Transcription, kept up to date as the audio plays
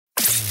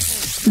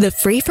The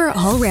Free for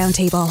All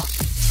Roundtable.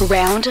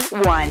 Round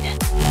 1.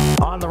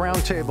 On the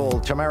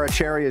roundtable, Tamara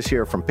is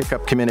here from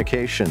Pickup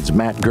Communications,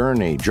 Matt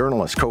Gurney,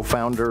 journalist,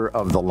 co-founder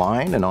of The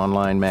Line, an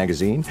online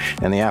magazine,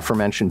 and the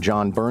aforementioned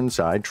John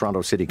Burnside,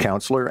 Toronto City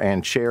Councillor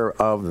and chair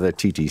of the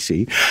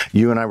TTC.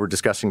 You and I were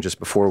discussing just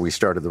before we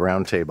started the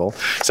roundtable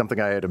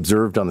something I had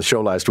observed on the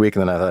show last week,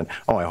 and then I thought,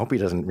 I hope he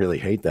doesn't really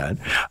hate that.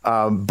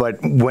 But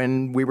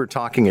when we were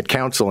talking at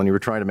council and you were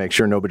trying to make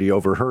sure nobody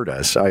overheard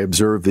us, I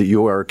observed that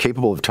you are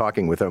capable of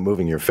talking without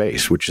moving your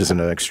face, which is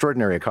an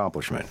extraordinary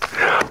accomplishment.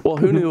 Well,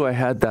 who knew I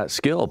had that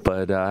skill?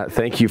 But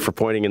thank you for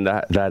pointing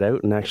that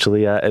out, and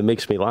actually it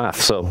makes me laugh.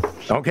 So,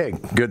 okay,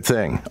 good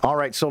thing. All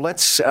right, so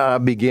let's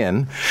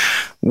begin.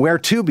 Where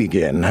to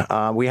begin?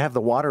 We have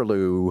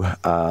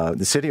the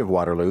city of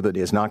Waterloo, that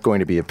is not going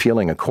to be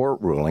appealing a court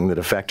ruling that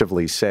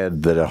effectively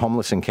said that a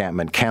homeless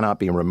encampment cannot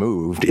be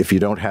removed if you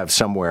don't have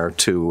somewhere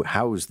to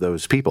house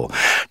those people.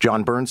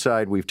 John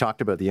Burnside, we've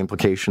talked about the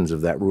implications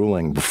of that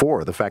ruling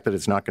before. The fact that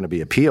it's not going to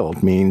be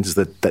appealed means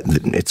that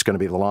it's going to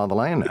be the law of the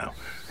land now.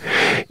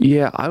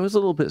 Yeah, I was a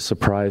little bit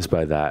surprised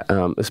by that,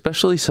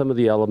 especially some of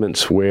the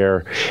elements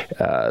where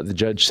the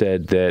judge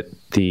said that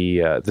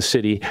the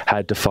city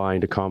had to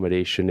find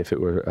accommodation if it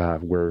were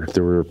where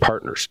there were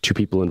partners, two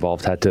people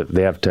involved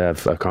they have to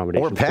have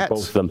accommodation for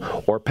both of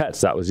them, or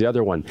pets. That was the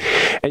other one.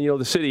 And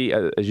the city,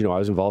 as you know, I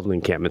was involved in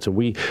encampments, and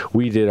we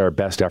did our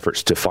best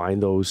efforts to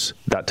find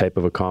that type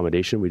of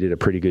accommodation. We did a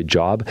pretty good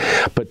job,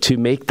 but to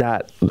make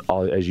that,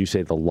 as you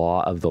say, the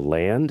law of the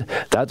land,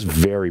 that's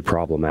very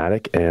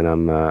problematic, and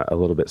I'm a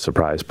little bit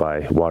surprised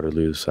by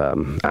Waterloo's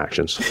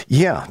actions.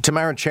 Yeah,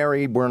 Tamara,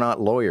 we're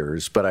not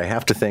lawyers, but I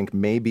have to think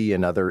maybe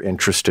another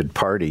interested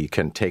party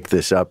can take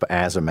this up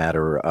as a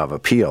matter of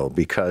appeal,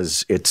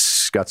 because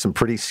it's got some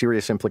pretty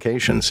serious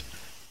implications.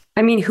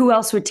 I mean, who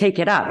else would take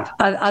it up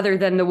other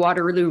than the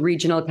Waterloo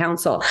Regional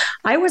Council?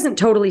 I wasn't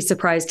totally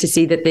surprised to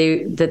see that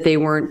they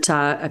weren't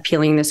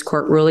appealing this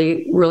court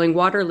ruling.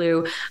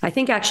 Waterloo, I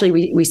think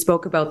actually we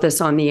spoke about this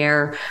on the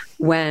air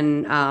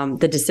when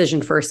the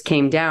decision first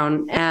came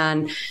down,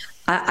 and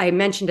I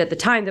mentioned at the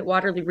time that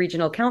Waterloo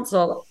Regional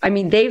Council, I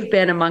mean, they've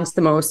been among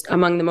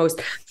the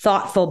most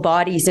thoughtful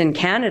bodies in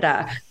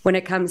Canada when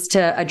it comes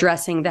to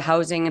addressing the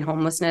housing and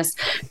homelessness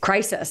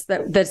crisis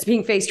that's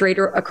being faced right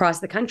across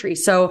the country.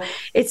 So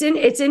it's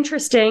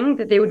interesting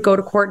that they would go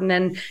to court and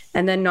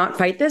then not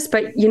fight this.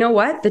 But you know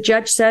what? The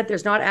judge said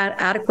there's not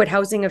adequate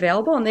housing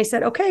available, and they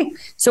said, okay,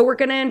 so we're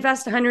going to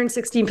invest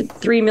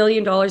 $163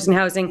 million in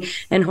housing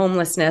and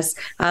homelessness,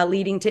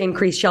 leading to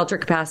increased shelter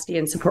capacity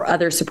and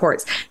other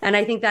supports. And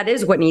I think that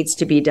is what needs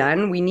to be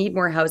done. We need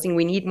more housing.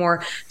 We need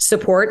more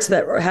supports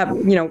that have,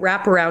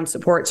 wraparound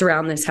supports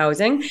around this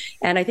housing.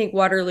 And I think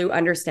Waterloo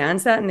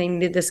understands that, and they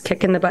needed this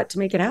kick in the butt to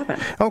make it happen.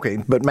 Okay,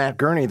 but Matt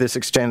Gurney, this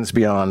extends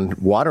beyond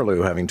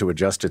Waterloo having to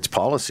adjust its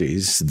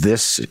policies.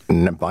 This,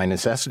 by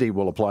necessity,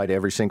 will apply to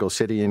every single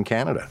city in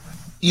Canada.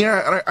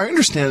 Yeah, and I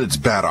understand it's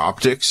bad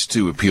optics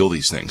to appeal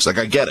these things. Like,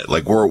 I get it.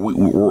 Like,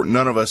 we're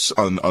none of us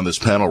on this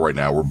panel right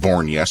now were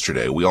born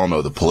yesterday. We all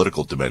know the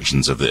political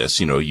dimensions of this.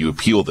 You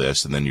appeal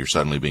this, and then you're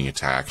suddenly being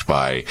attacked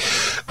by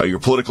your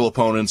political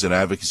opponents and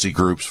advocacy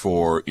groups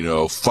for,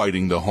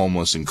 fighting the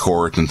homeless in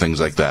court and things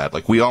like that.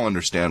 Like, we all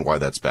understand why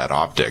that's bad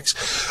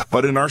optics.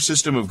 But in our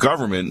system of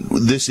government,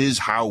 this is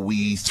how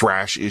we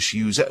thrash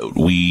issues out.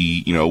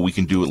 We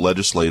can do it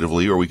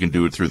legislatively, or we can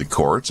do it through the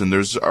courts, and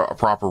there's a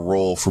proper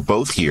role for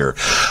both here.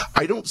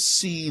 I don't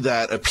see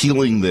that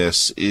appealing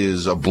this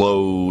is a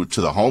blow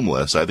to the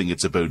homeless. I think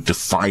it's about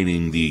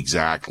defining the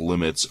exact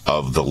limits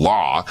of the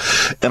law,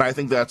 and I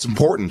think that's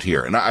important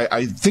here. And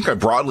I think I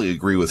broadly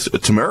agree with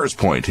Tamara's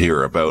point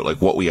here about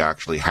like what we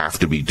actually have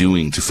to be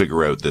doing to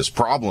figure out this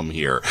problem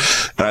here.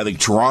 And I think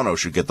Toronto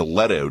should get the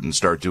let out and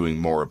start doing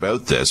more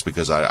about this,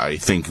 because I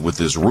think with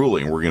this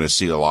ruling, we're going to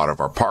see a lot of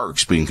our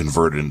parks being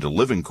converted into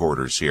living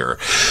quarters here.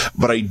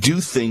 But I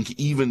do think,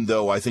 even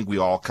though I think we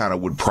all kind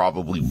of would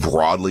probably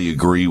broadly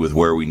agree with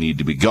where we need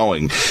to be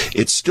going,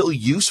 it's still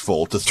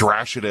useful to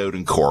thrash it out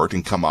in court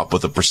and come up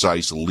with a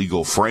precise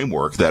legal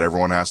framework that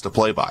everyone has to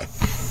play by.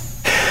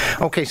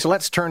 Okay, so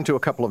let's turn to a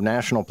couple of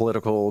national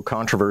political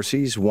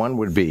controversies. One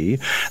would be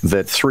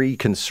that 3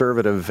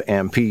 conservative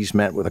MPs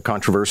met with a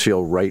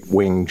controversial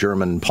right-wing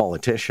German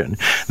politician.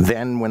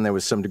 Then, when there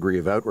was some degree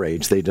of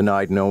outrage, they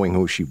denied knowing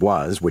who she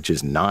was, which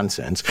is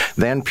nonsense.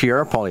 Then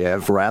Pierre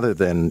Poilievre, rather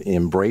than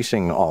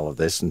embracing all of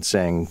this and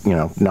saying,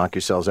 knock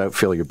yourselves out,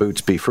 fill your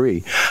boots, be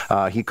free,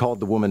 he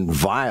called the woman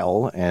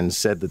vile and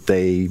said that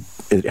they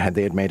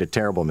had made a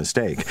terrible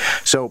mistake.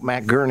 So,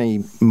 Matt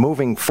Gurney,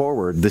 moving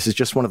forward, this is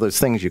just one of those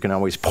things you can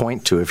always point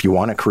to if you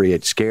want to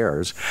create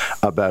scares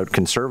about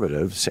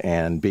conservatives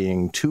and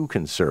being too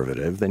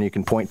conservative. Then you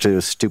can point to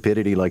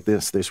stupidity like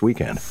this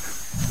weekend.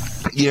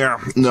 Yeah,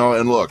 no,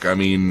 and look, I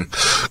mean,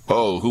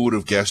 who would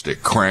have guessed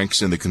it?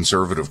 Cranks in the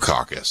Conservative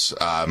caucus.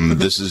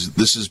 This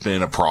has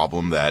been a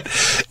problem that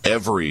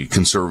every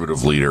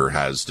conservative leader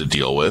has to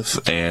deal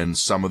with, and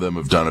some of them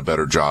have done a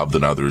better job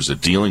than others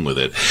at dealing with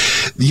it.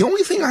 The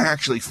only thing I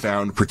actually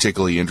found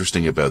particularly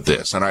interesting about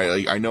this, and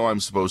I know I'm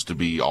supposed to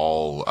be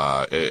all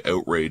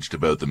outraged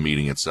about the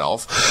meeting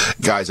itself.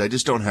 Guys, I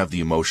just don't have the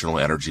emotional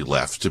energy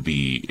left to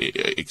be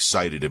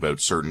excited about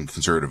certain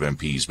Conservative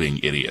MPs being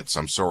idiots.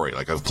 I'm sorry,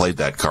 like I've played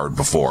that card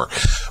before.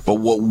 But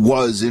what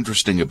was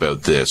interesting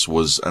about this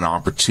was an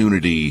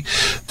opportunity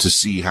to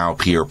see how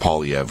Pierre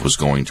Poilievre was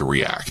going to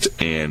react.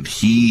 And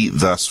he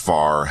thus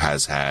far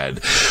has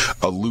had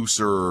a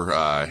looser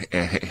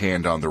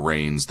hand on the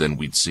reins than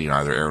we'd seen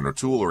either Aaron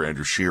O'Toole or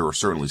Andrew Scheer or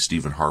certainly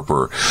Stephen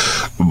Harper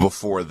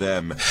before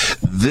them.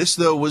 This,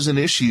 though, was an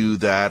issue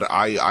that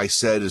I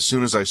said as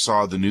soon as I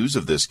saw the news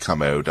of this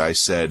come out, I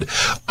said,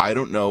 I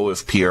don't know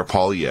if Pierre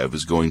Poilievre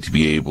is going to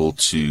be able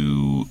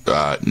to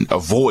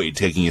avoid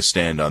taking a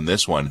stand on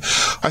this one.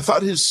 I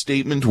thought his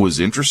statement was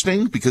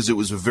interesting because it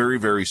was a very,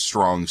 very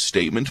strong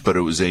statement, but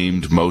it was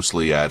aimed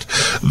mostly at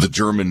the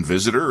German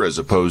visitor as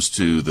opposed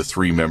to the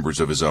three members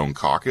of his own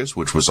caucus,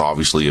 which was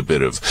obviously a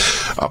bit of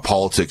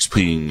politics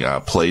being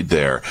played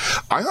there.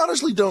 I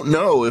honestly don't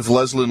know if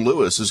Leslyn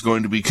Lewis is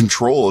going to be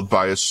controlled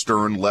by a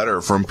stern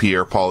letter from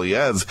Pierre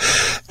Poilievre,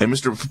 and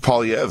Mr.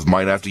 Poilievre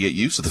might have to get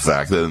used to the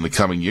fact that in the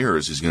coming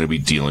years he's going to be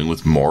dealing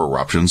with more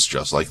eruptions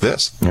just like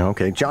this.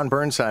 Okay, John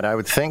Burnside, I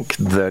would think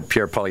that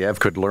Pierre Poilievre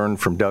could learn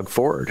from Doug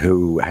Ford,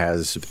 who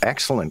has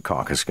excellent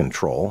caucus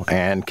control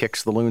and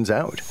kicks the loons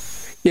out.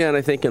 Yeah, and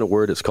I think in a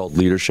word it's called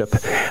leadership.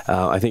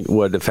 I think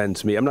what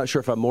offends me, I'm not sure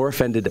if I'm more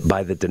offended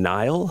by the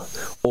denial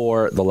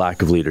or the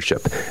lack of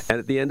leadership. And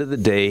at the end of the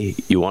day,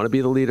 you want to be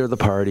the leader of the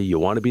party, you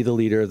want to be the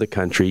leader of the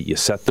country, you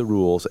set the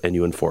rules and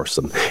you enforce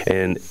them.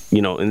 And,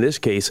 you know, in this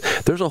case,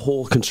 there's a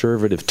whole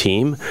Conservative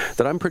team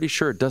that I'm pretty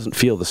sure doesn't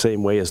feel the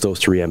same way as those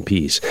three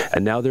MPs.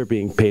 And now they're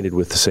being painted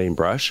with the same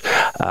brush.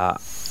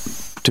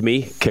 To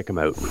me, kick him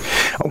out.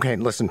 Okay,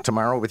 listen,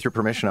 Tamara, with your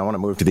permission, I want to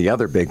move to the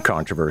other big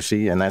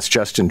controversy, and that's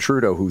Justin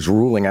Trudeau, who's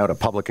ruling out a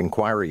public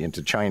inquiry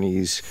into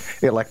Chinese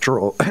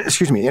electoral,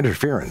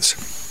 interference.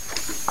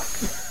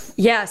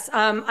 Yes,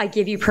 I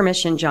give you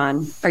permission,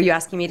 John. Are you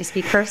asking me to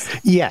speak first?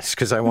 Yes,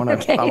 because I want to.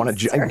 Okay,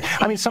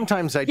 I mean,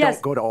 sometimes I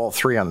don't go to all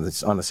three on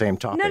the same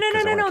topic.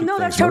 No.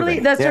 That's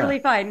totally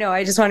fine. No,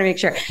 I just want to make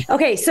sure.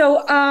 Okay,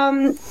 so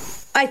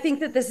I think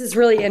that this is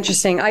really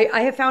interesting.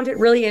 I have found it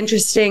really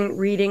interesting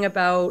reading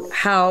about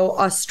how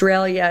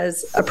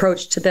Australia's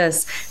approach to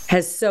this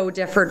has so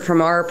differed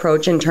from our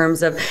approach in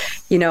terms of,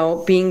 you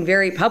know, being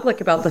very public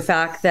about the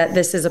fact that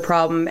this is a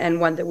problem and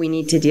one that we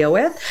need to deal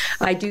with.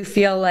 I do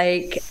feel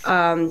like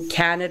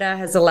Canada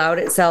has allowed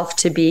itself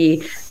to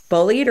be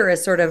bullied or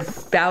has sort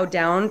of bowed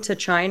down to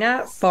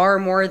China far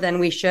more than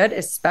we should,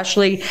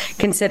 especially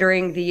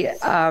considering the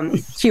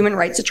human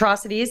rights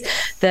atrocities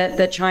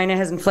that China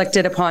has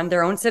inflicted upon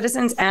their own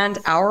citizens and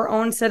our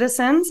own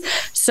citizens.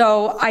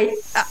 So I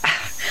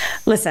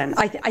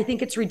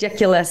think it's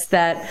ridiculous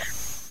that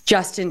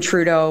Justin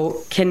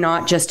Trudeau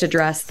cannot just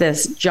address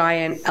this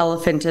giant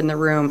elephant in the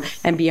room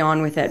and be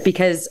on with it.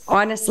 Because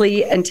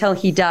honestly, until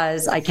he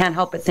does, I can't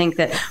help but think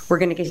that we're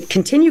going to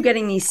continue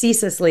getting these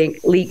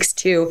CSIS leaks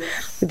to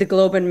the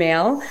Globe and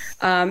Mail.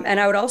 And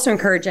I would also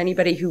encourage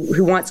anybody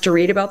who wants to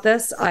read about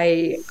this.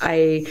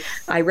 I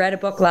read a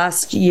book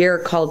last year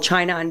called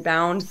China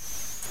Unbound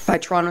by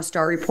Toronto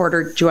Star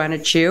reporter Joanna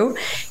Chu.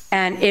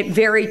 And it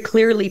very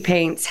clearly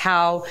paints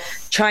how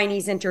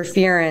Chinese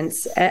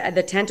interference,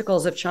 the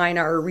tentacles of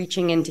China are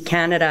reaching into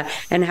Canada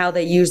and how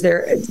they use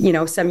their,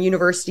 some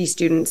university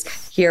students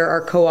here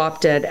are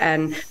co-opted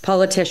and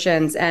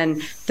politicians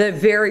and the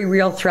very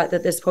real threat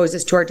that this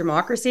poses to our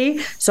democracy.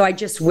 So I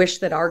just wish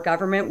that our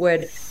government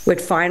would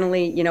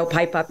finally,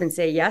 pipe up and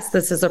say, yes,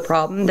 this is a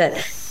problem, that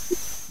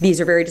these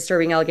are very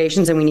disturbing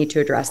allegations and we need to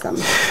address them.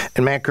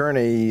 And Matt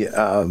Gurney,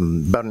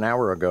 about an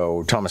hour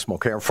ago, Thomas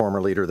Mulcair, former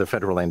leader of the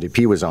federal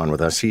NDP, was on with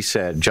us. He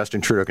said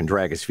Justin Trudeau can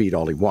drag his feet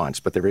all he wants,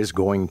 but there is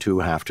going to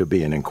have to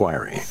be an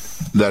inquiry.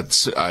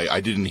 I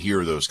didn't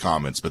hear those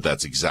comments, but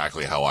that's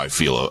exactly how I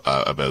feel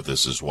about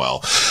this as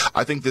well.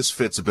 I think this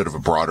fits a bit of a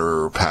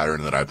broader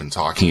pattern that I've been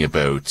talking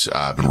about.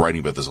 I've been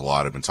writing about this a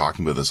lot. I've been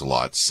talking about this a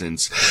lot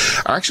since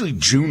actually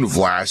June of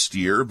last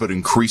year, but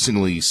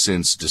increasingly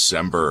since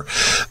December.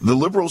 The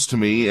Liberals, to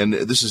me, and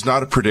this is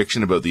not a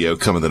prediction about the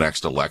outcome of the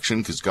next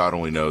election, because God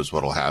only knows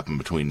what will happen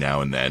between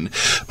now and then,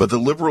 but the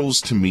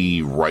Liberals, to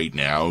me, right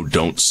now,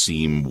 don't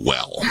seem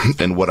well.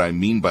 And what I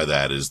mean by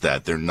that is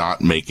that they're not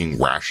making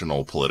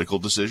rational political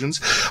decisions.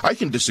 I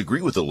can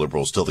disagree with the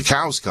Liberals till the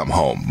cows come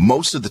home.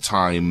 Most of the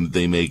time,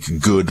 they make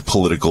good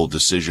political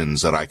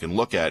decisions that I can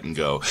look at and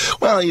go,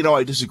 well,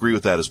 I disagree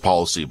with that as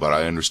policy, but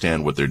I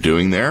understand what they're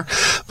doing there.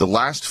 The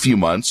last few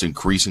months,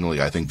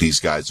 increasingly, I think these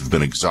guys have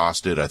been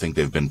exhausted. I think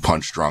they've been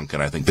punch drunk,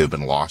 and I think they've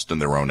been lost in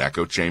their own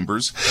echo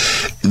chambers.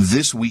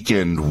 This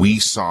weekend, we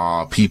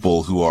saw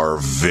people who are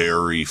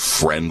very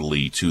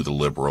friendly to the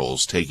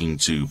Liberals taking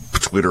to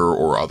Twitter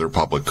or other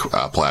public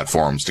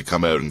platforms to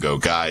come out and go,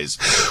 guys,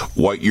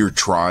 what you're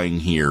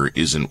trying here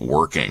isn't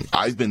working.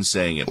 I've been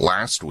saying it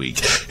last week.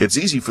 It's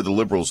easy for the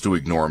Liberals to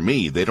ignore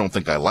me. They don't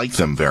think I like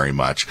them very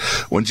much.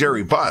 When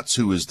Jerry Butts,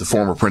 who is the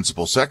former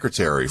principal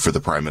secretary for the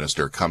Prime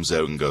Minister, comes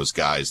out and goes,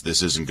 guys,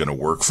 this isn't going to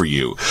work for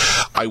you.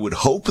 I would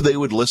hope they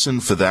would listen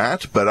for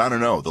that, but I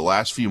don't know. The last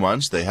last few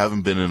months, they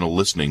haven't been in a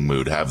listening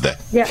mood, have they?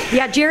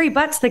 Yeah. Jerry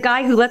Butt's the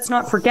guy who, let's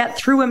not forget,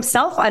 threw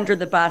himself under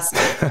the bus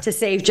to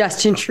save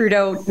Justin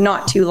Trudeau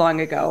not too long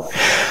ago.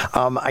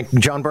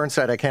 John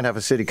Burnside, I can't have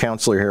a city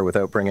councillor here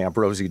without bringing up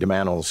Rosie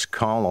DeMano's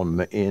column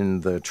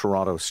in the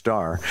Toronto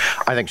Star.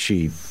 I think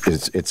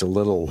it's a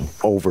little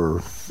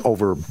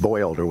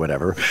overboiled or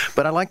whatever,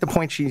 but I like the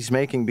point she's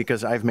making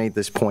because I've made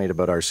this point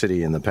about our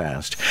city in the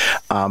past.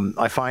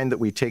 I find that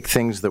we take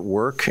things that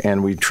work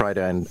and we try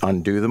to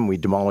undo them. We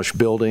demolish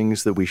buildings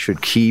that we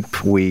should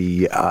keep.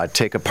 We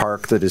take a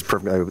park that is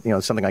perfect,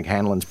 something like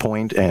Hanlon's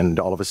Point, and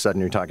all of a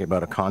sudden you're talking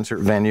about a concert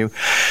venue.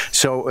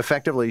 So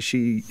effectively,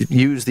 she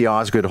used the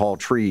Osgood Hall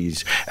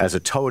trees as a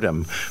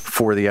totem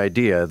for the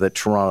idea that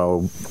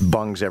Toronto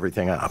bungs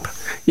everything up.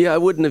 Yeah, I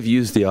wouldn't have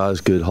used the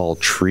Osgood Hall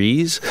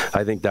trees.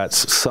 I think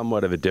that's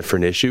somewhat of a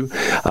different issue,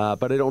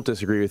 but I don't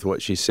disagree with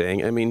what she's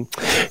saying. I mean,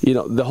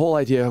 the whole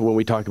idea when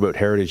we talk about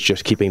heritage,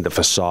 just keeping the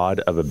facade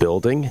of a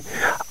building,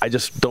 I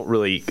just don't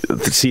really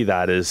see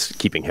that as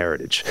keeping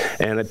heritage.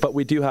 But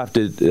we do have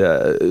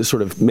to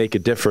sort of make a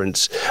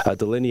difference,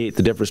 delineate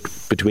the difference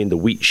between the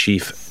Wheat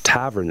Sheaf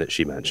Tavern that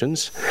she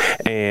mentions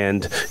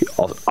and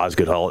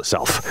Osgood Hall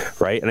itself,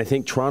 right? And I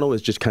think Toronto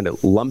has just kind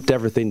of lumped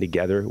everything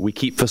together. We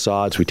keep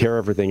facades, we tear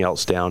everything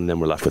else down, and then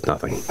we're left with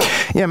nothing.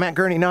 Yeah, Matt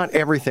Gurney, not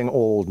everything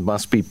old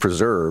must be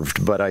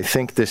preserved, but I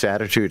think this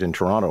attitude in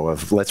Toronto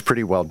of let's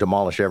pretty well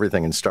demolish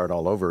everything and start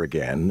all over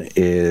again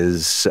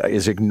is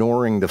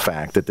ignoring the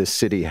fact that this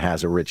city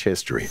has a rich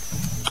history.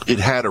 It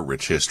had a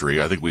rich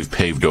history. I think we've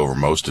paved over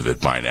most of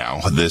it by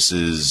now. This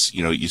is,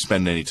 you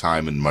spend any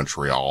time in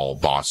Montreal,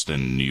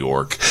 Boston, New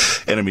York,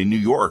 and I mean, New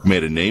York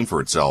made a name for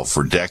itself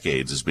for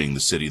decades as being the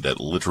city that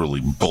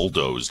literally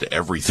bulldozed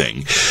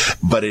everything.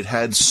 But it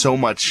had so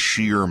much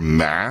sheer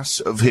mass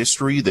of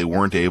history, they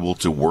weren't able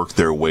to work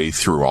their way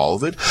through all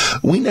of it.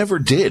 We never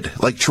did.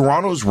 Like,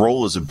 Toronto's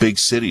role as a big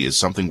city is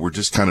something we're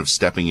just kind of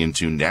stepping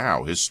into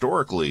now.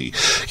 Historically,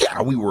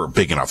 yeah, we were a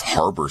big enough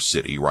harbor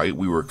city, right?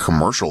 We were a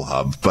commercial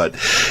hub, but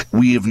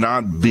we have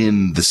not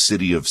been the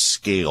city of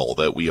scale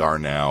that we are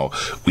now.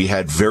 We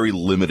had very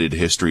limited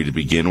history to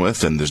begin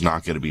with, and there's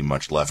not going to be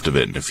much left of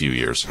it in a few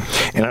years.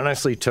 And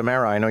honestly,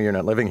 Tamara, I know you're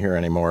not living here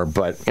anymore,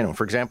 but,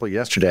 for example,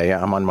 yesterday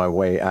I'm on my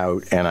way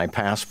out and I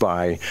passed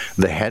by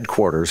the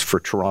headquarters for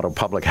Toronto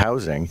Public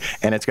Housing,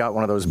 and it's got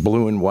one of those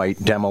blue and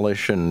white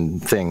demolition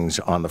things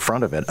on the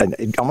front of it.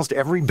 And almost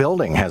every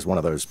building has one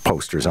of those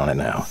posters on it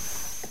now.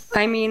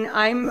 I mean,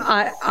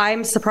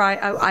 I'm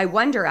surprised. I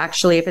wonder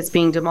actually if it's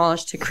being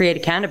demolished to create a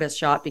cannabis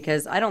shop,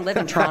 because I don't live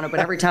in Toronto, but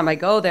every time I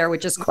go there,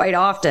 which is quite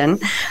often,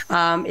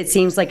 it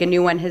seems like a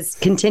new one has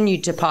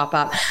continued to pop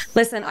up.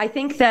 Listen, I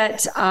think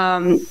that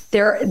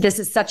this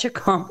is such a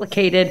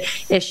complicated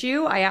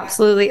issue. I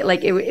absolutely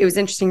it was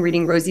interesting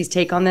reading Rosie's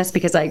take on this,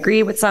 because I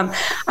agree with some,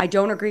 I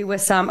don't agree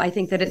with some. I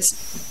think that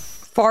it's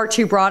far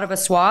too broad of a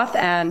swath,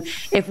 and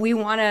if we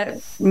want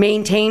to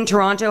maintain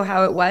Toronto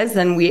how it was,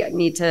 then we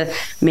need to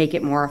make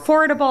it more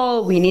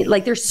affordable. We need,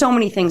 there's so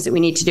many things that we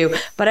need to do.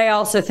 But I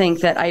also think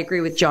that I agree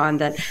with John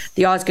that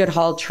the Osgood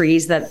Hall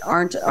trees that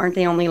aren't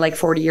they only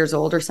 40 years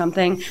old or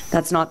something?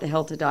 That's not the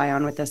hill to die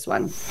on with this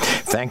one.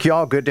 Thank you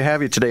all. Good to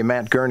have you today,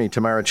 Matt Gurney,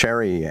 Tamara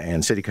Cherry,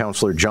 and City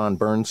Councillor John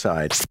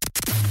Burnside.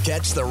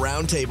 Catch the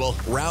Roundtable,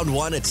 Round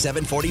 1 at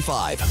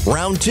 7:45,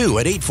 Round 2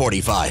 at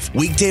 8:45.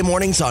 Weekday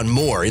mornings on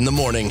More in the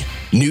Morning.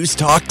 News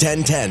Talk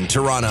 1010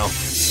 Toronto.